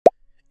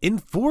In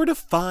 4 to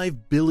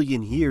 5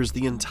 billion years,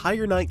 the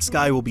entire night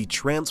sky will be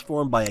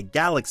transformed by a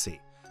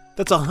galaxy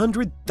that's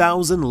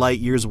 100,000 light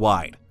years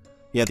wide.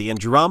 Yeah, the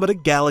Andromeda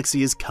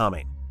Galaxy is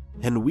coming,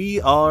 and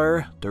we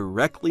are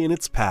directly in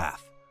its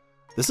path.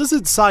 This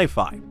isn't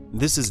sci-fi,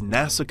 this is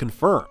NASA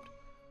confirmed.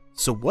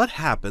 So what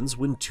happens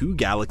when two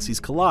galaxies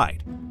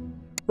collide?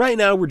 Right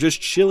now, we're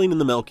just chilling in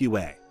the Milky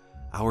Way,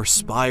 our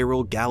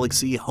spiral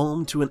galaxy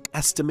home to an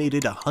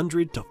estimated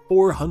 100 to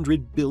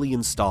 400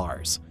 billion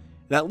stars,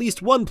 and at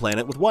least one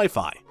planet with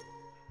Wi-Fi.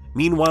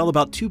 Meanwhile,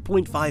 about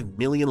 2.5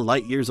 million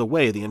light years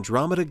away, the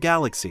Andromeda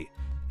Galaxy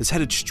is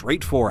headed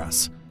straight for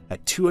us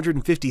at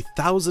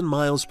 250,000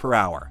 miles per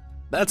hour.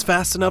 That's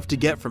fast enough to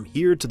get from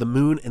here to the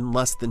moon in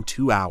less than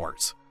 2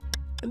 hours.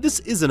 And this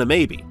isn't a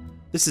maybe,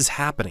 this is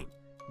happening,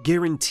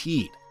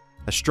 guaranteed.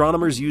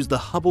 Astronomers use the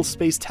Hubble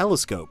Space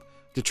Telescope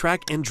to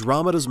track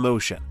Andromeda's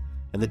motion,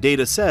 and the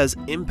data says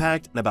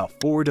impact in about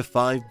 4 to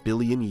 5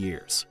 billion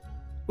years.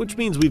 Which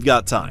means we've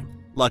got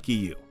time, lucky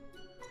you.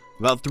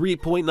 About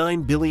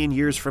 3.9 billion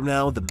years from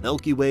now, the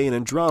Milky Way and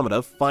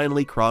Andromeda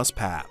finally cross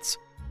paths.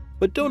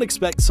 But don't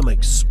expect some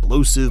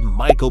explosive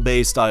Michael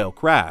Bay-style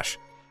crash.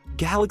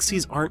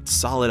 Galaxies aren't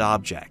solid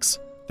objects.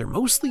 They're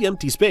mostly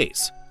empty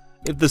space.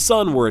 If the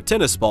sun were a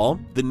tennis ball,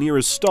 the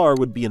nearest star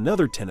would be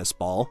another tennis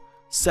ball,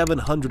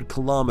 700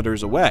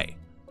 kilometers away.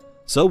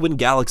 So when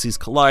galaxies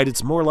collide,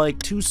 it's more like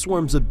two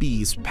swarms of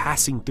bees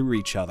passing through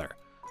each other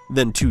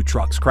than two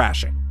trucks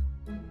crashing.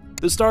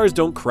 The stars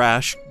don't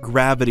crash,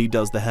 gravity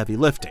does the heavy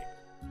lifting.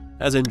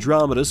 As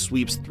Andromeda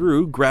sweeps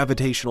through,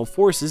 gravitational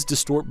forces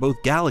distort both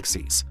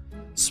galaxies.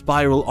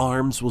 Spiral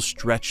arms will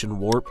stretch and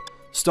warp,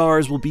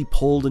 stars will be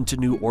pulled into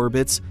new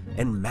orbits,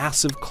 and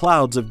massive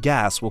clouds of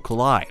gas will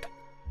collide.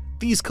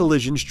 These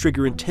collisions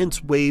trigger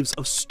intense waves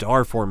of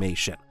star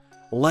formation,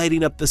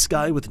 lighting up the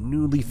sky with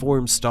newly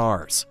formed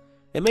stars.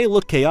 It may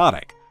look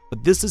chaotic,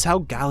 but this is how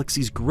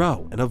galaxies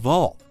grow and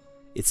evolve.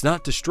 It's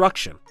not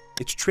destruction,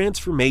 it's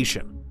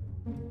transformation.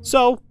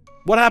 So,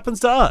 what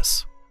happens to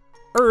us?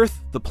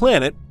 Earth, the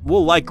planet,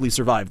 will likely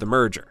survive the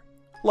merger.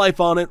 Life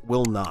on it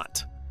will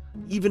not.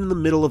 Even in the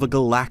middle of a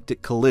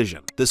galactic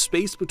collision, the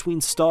space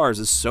between stars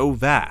is so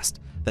vast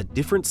that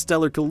different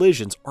stellar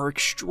collisions are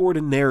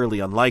extraordinarily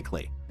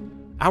unlikely.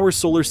 Our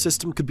solar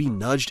system could be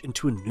nudged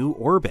into a new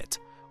orbit,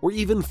 or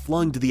even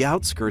flung to the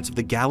outskirts of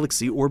the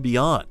galaxy or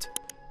beyond.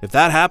 If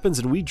that happens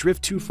and we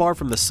drift too far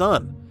from the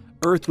sun,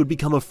 Earth would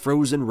become a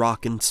frozen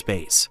rock in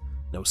space.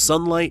 No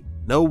sunlight,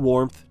 no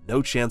warmth,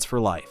 no chance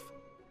for life.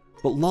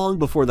 But long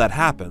before that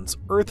happens,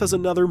 Earth has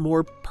another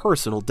more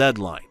personal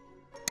deadline.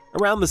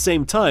 Around the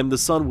same time, the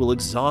sun will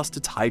exhaust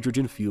its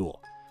hydrogen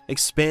fuel,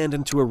 expand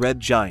into a red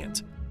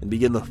giant, and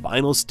begin the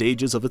final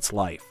stages of its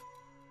life.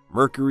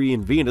 Mercury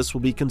and Venus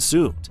will be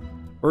consumed.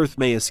 Earth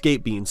may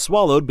escape being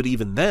swallowed, but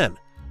even then,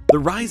 the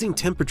rising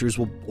temperatures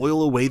will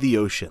boil away the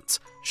oceans,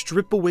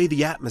 strip away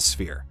the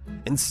atmosphere,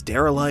 and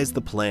sterilize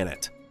the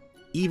planet.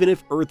 Even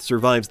if Earth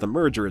survives the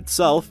merger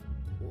itself,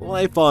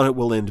 life on it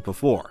will end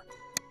before.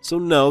 So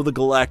no, the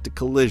galactic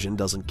collision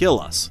doesn't kill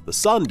us, the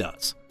sun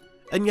does.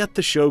 And yet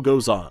the show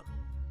goes on.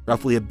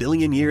 Roughly a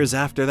billion years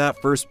after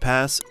that first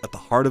pass, at the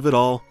heart of it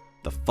all,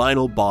 the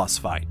final boss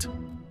fight.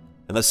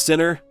 In the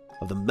center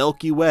of the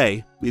Milky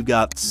Way, we've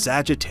got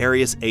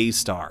Sagittarius A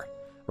star,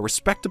 a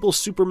respectable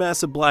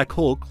supermassive black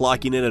hole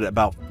clocking in at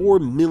about 4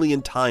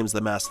 million times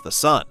the mass of the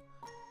sun.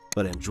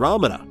 But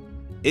Andromeda,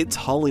 it's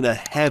hauling a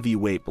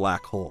heavyweight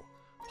black hole,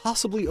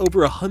 possibly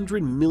over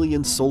 100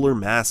 million solar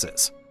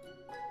masses.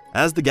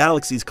 As the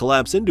galaxies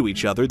collapse into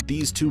each other,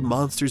 these two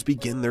monsters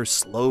begin their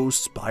slow,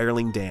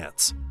 spiraling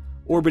dance,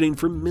 orbiting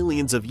for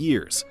millions of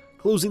years,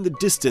 closing the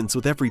distance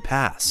with every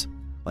pass,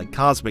 like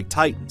cosmic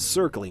titans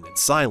circling in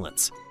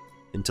silence,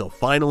 until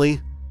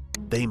finally,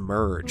 they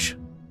merge.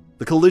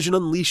 The collision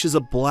unleashes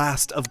a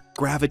blast of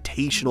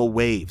gravitational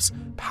waves,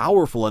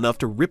 powerful enough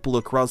to ripple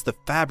across the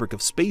fabric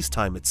of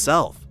space-time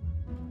itself.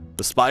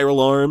 The spiral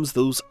arms,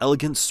 those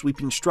elegant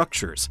sweeping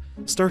structures,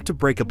 start to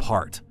break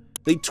apart.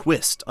 They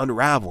twist,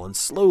 unravel, and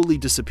slowly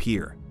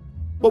disappear.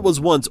 What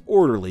was once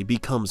orderly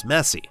becomes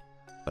messy,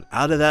 but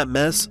out of that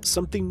mess,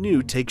 something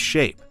new takes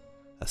shape.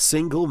 A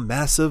single,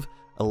 massive,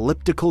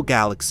 elliptical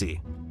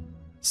galaxy.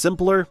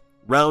 Simpler,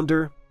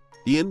 rounder,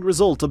 the end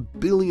result of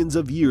billions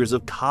of years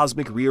of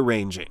cosmic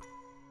rearranging.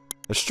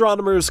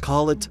 Astronomers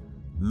call it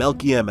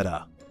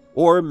Milkyemeda,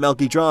 or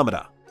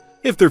Milkydromeda,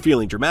 if they're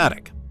feeling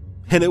dramatic.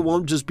 And it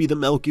won't just be the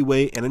Milky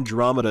Way and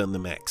Andromeda in the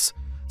mix.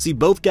 See,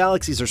 both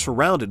galaxies are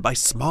surrounded by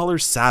smaller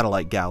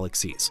satellite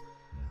galaxies,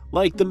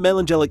 like the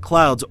Melangelic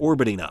Clouds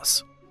orbiting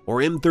us, or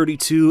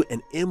M32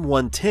 and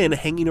M110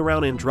 hanging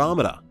around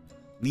Andromeda.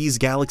 These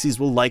galaxies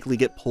will likely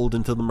get pulled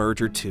into the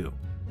merger too,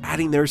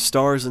 adding their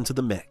stars into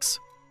the mix.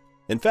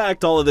 In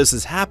fact, all of this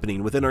is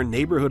happening within our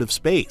neighborhood of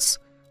space,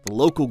 the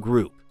local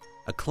group,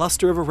 a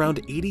cluster of around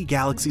 80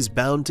 galaxies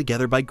bound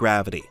together by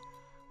gravity.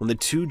 When the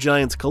two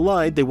giants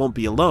collide, they won't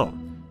be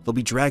alone. They'll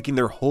be dragging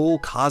their whole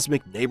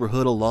cosmic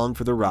neighborhood along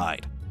for the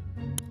ride.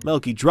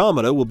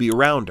 Milkydromeda will be a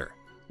rounder,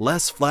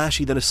 less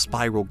flashy than a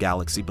spiral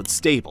galaxy, but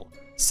stable,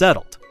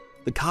 settled,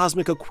 the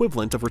cosmic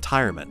equivalent of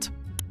retirement.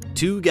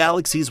 Two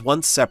galaxies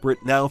once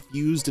separate now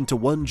fused into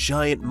one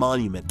giant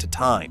monument to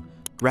time,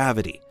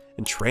 gravity,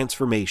 and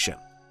transformation.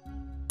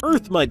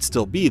 Earth might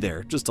still be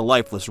there, just a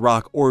lifeless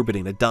rock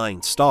orbiting a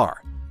dying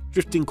star,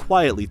 drifting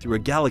quietly through a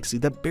galaxy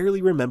that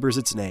barely remembers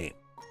its name.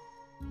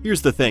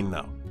 Here's the thing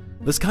though,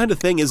 this kind of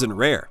thing isn't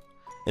rare.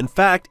 In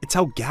fact, it's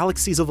how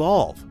galaxies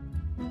evolve.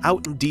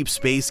 Out in deep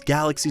space,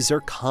 galaxies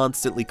are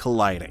constantly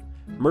colliding,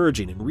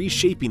 merging and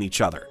reshaping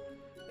each other.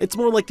 It's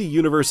more like the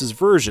universe's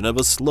version of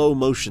a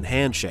slow-motion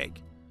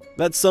handshake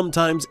that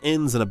sometimes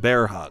ends in a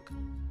bear hug.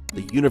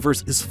 The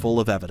universe is full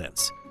of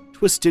evidence.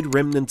 Twisted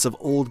remnants of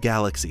old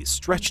galaxies,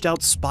 stretched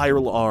out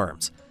spiral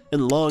arms,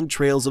 and long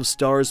trails of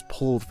stars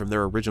pulled from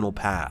their original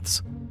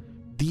paths.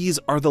 These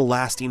are the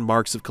lasting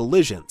marks of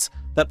collisions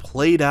that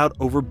played out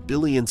over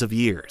billions of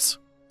years.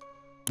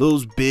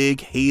 Those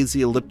big,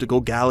 hazy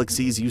elliptical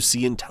galaxies you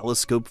see in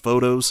telescope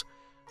photos,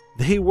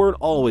 they weren't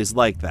always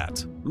like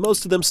that.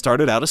 Most of them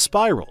started out as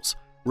spirals,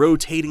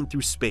 rotating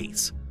through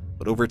space,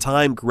 but over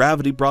time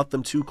gravity brought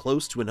them too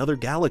close to another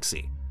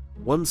galaxy.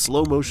 One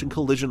slow-motion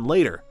collision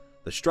later,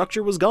 the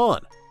structure was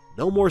gone.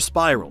 No more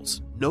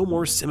spirals, no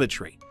more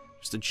symmetry,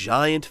 just a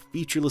giant,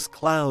 featureless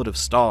cloud of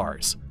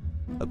stars.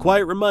 A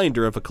quiet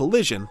reminder of a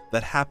collision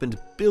that happened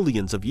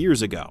billions of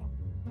years ago.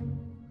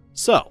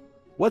 So,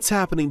 what's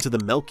happening to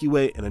the Milky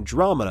Way and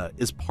Andromeda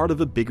is part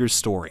of a bigger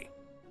story.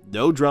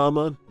 No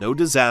drama, no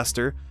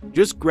disaster,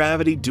 just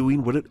gravity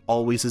doing what it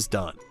always has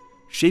done,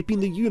 shaping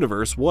the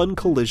universe one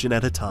collision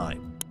at a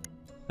time.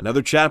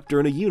 Another chapter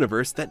in a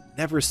universe that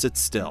never sits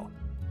still.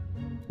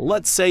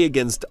 Let's say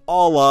against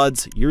all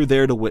odds, you're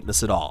there to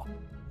witness it all.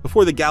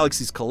 Before the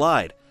galaxies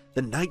collide,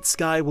 the night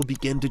sky will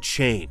begin to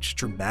change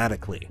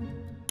dramatically.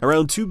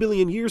 Around 2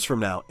 billion years from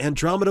now,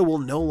 Andromeda will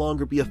no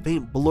longer be a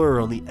faint blur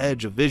on the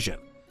edge of vision.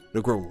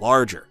 It'll grow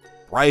larger,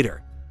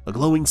 brighter, a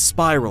glowing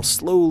spiral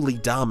slowly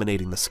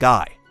dominating the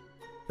sky.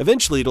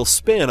 Eventually, it'll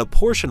span a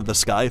portion of the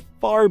sky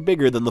far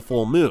bigger than the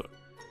full moon,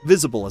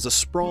 visible as a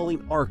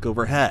sprawling arc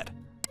overhead.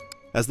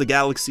 As the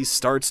galaxy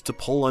starts to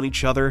pull on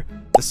each other,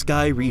 the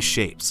sky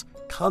reshapes,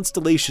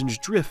 constellations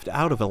drift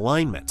out of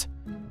alignment,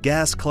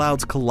 gas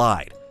clouds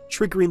collide,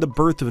 triggering the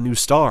birth of new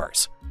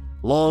stars.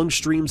 Long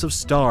streams of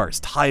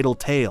stars, tidal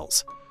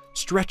tails,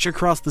 stretch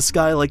across the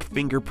sky like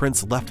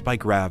fingerprints left by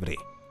gravity.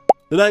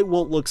 The night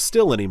won't look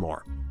still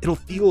anymore. It'll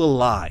feel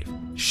alive,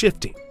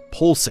 shifting,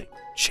 pulsing,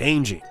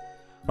 changing.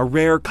 A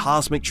rare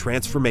cosmic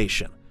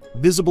transformation,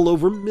 visible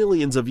over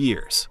millions of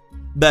years.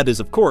 That is,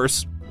 of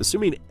course,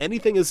 assuming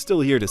anything is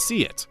still here to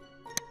see it.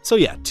 So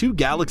yeah, two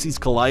galaxies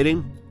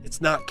colliding,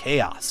 it's not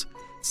chaos.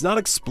 It's not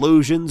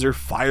explosions or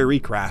fiery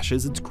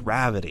crashes, it's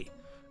gravity,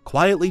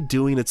 quietly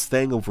doing its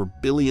thing over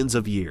billions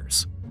of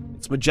years.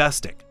 It's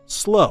majestic,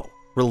 slow,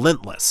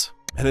 relentless,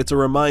 and it's a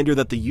reminder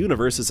that the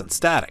universe isn't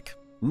static.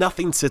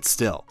 Nothing sits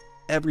still.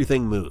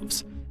 Everything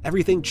moves.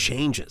 Everything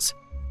changes.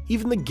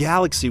 Even the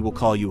galaxy will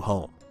call you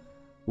home.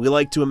 We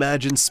like to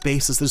imagine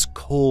space as this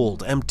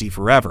cold, empty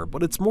forever,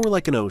 but it's more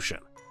like an ocean.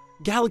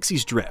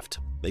 Galaxies drift,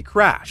 they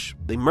crash,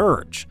 they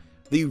merge,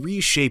 they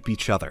reshape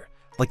each other,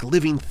 like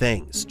living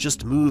things,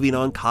 just moving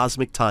on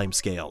cosmic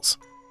timescales.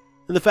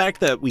 And the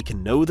fact that we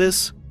can know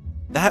this,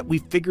 that we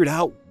figured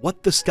out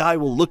what the sky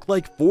will look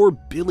like 4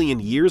 billion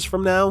years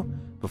from now,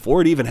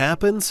 before it even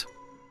happens,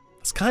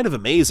 it's kind of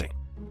amazing.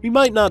 We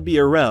might not be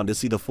around to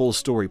see the full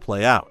story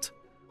play out,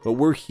 but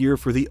we're here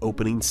for the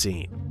opening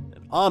scene.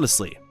 And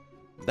honestly,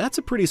 that's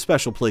a pretty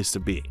special place to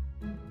be.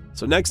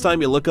 So next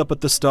time you look up at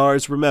the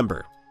stars,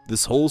 remember,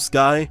 this whole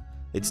sky,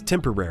 it's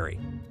temporary.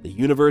 The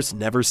universe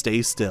never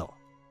stays still.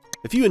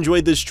 If you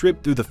enjoyed this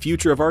trip through the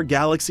future of our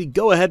galaxy,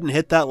 go ahead and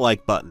hit that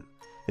like button.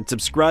 And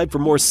subscribe for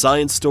more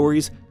science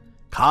stories,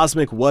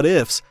 cosmic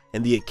what-ifs,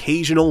 and the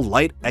occasional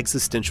light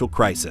existential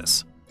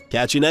crisis.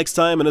 Catch you next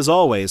time, and as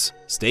always,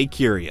 stay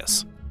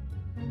curious.